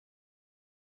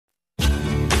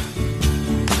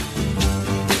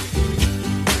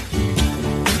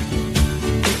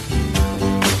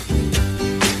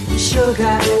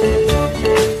sugar.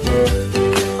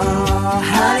 Oh,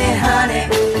 honey, honey,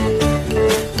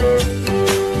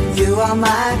 you are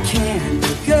my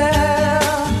candy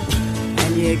girl,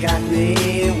 and you got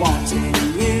me wanting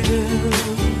you.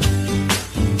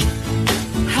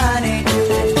 Honey,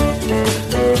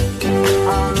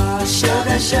 oh,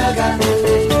 sugar, sugar,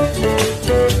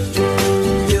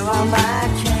 you are my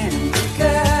candy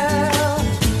girl,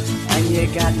 and you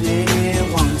got me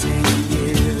wanting you.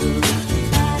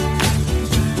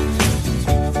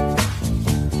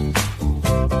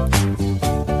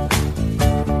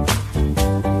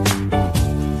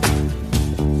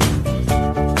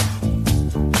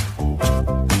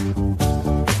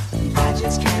 I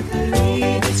just can't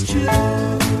believe it's true.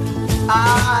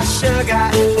 Ah, sugar.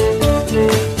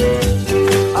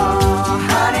 Oh,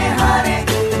 honey, honey,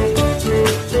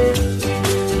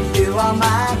 you are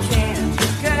my candy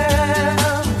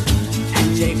girl, and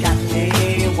you got me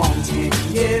wanting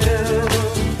you.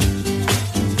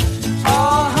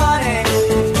 Oh, honey,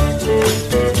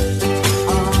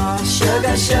 oh,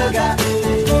 sugar, sugar,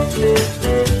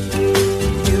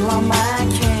 you are my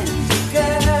candy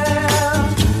girl,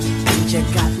 and you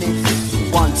got me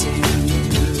wanting you.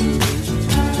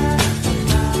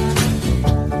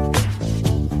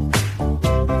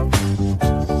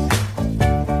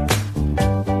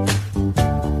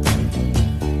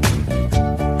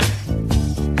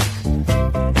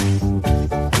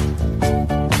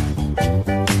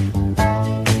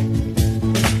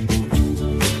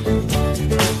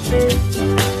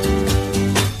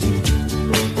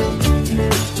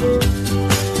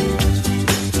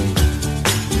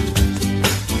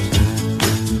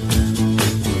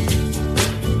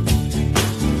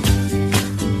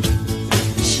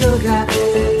 Sugar,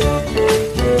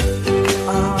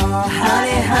 oh,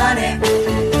 honey, honey,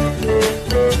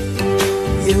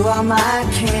 you are my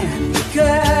candy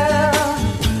girl,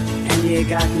 and you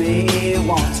got me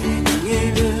wanting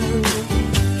you.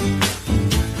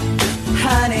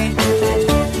 Honey,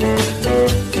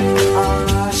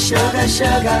 oh, sugar,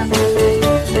 sugar,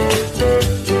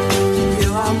 you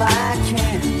are my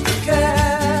candy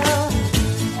girl,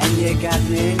 and you got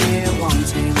me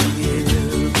wanting you.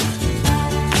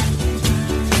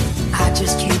 I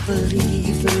just can't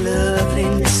believe the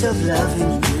loveliness of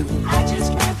loving you. I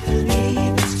just can't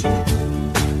believe it's true.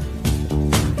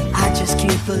 I just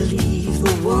can't believe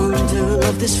the wonder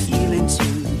of this feeling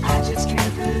too. I just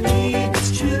can't believe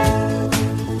it's true.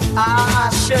 Ah,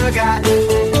 sugar.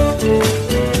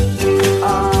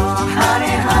 Oh,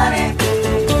 honey, honey,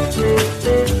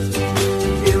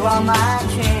 you are my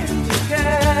candy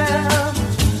girl,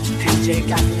 and you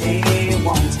got me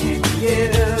wanting you.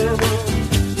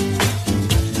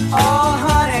 Oh,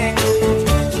 honey,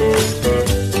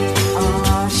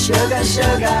 oh, sugar,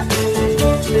 sugar,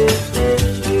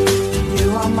 you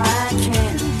are my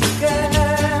candy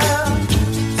girl,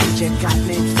 and you got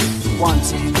me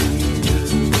wanting you.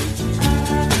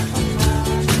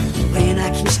 When I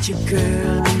kissed you,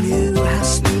 girl, I knew how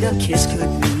sweet a kiss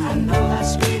could be. I know how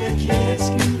sweet a kiss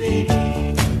can be.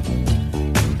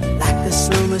 Like the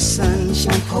summer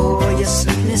sunshine, pour your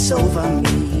sweetness over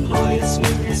me. Pour your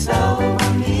sweetness over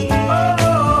me.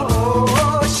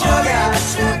 Oh, sugar,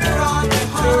 sugar on me,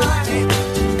 honey.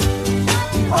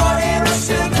 Oh, little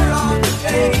sugar on me,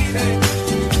 baby.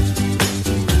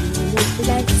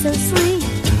 That's so sweet.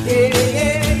 Yeah,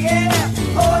 yeah, yeah.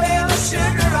 Oh, little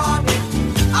sugar on me.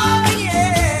 Oh,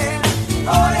 yeah.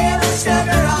 Oh, little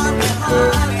sugar on me,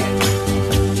 honey.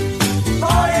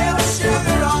 Oh, little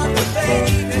sugar on me,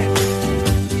 baby.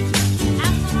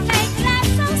 I'm gonna make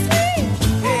life so sweet.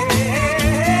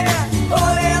 Yeah. Oh,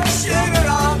 little sugar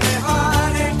on me,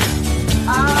 honey.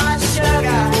 Ah,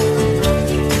 sugar.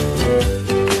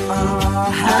 Oh,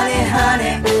 honey,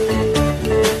 honey,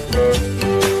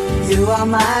 you are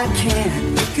my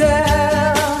candy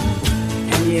girl,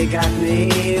 and you got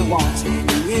me wanting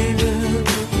you.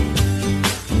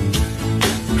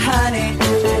 Honey,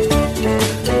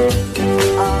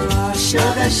 oh,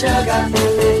 sugar, sugar,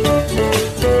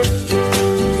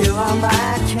 you are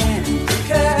my candy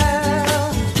girl,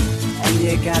 and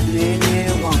you got me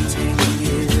wanting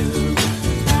you.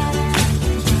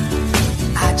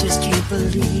 I just can't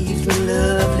believe the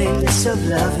loveliness of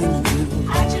loving you.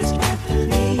 I just can't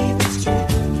believe it's true.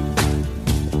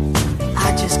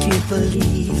 I just can't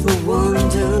believe the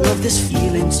wonder of this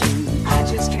feeling too. I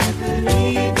just can't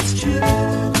believe it's true.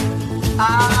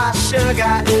 Ah,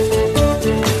 sugar.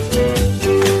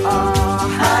 Oh,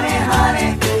 honey,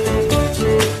 honey,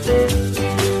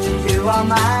 you are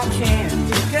my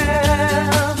candy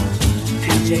girl,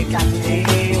 and you got me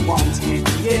wanting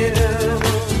you.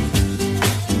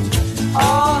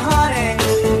 Oh, honey,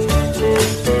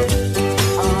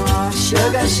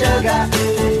 sugar.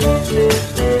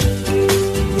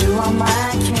 You are my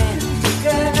candy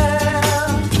girl,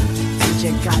 and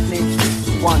you got me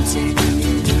wanting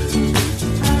you.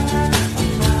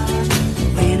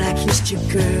 When I kissed you,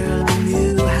 girl, I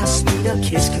knew how sweet a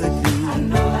kiss could be. I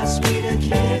know how sweet a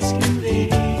kiss can be.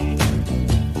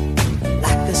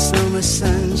 Like the summer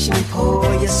sunshine, pour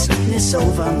your sweetness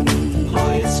over me.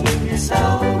 Pour your sweetness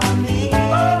over me.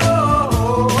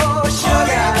 Oh,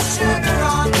 sugar, sugar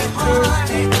on me,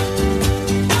 honey.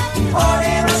 Pour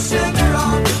little sugar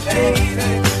on me, baby.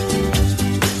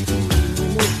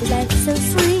 That's so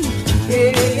sweet.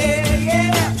 Yeah, yeah,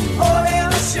 yeah. Pour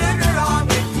little sugar on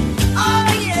me. Oh,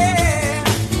 yeah.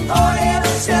 Pour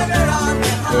little sugar on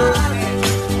me, honey.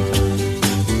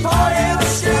 Pour little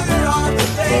sugar on me,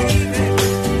 baby.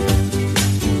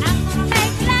 I'm gonna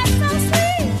make life so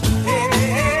sweet.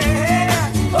 Yeah,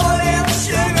 pour little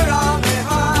sugar on me,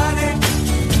 honey.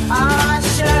 Ah,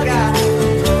 sugar.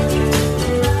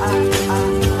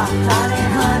 Honey,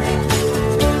 honey.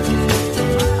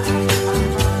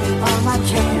 You are my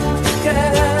candy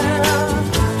girl,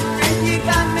 and you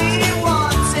got me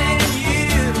wanting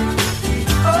you.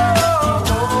 Oh,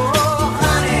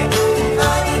 honey,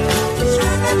 honey,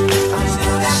 sugar,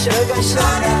 sugar,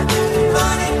 sugar.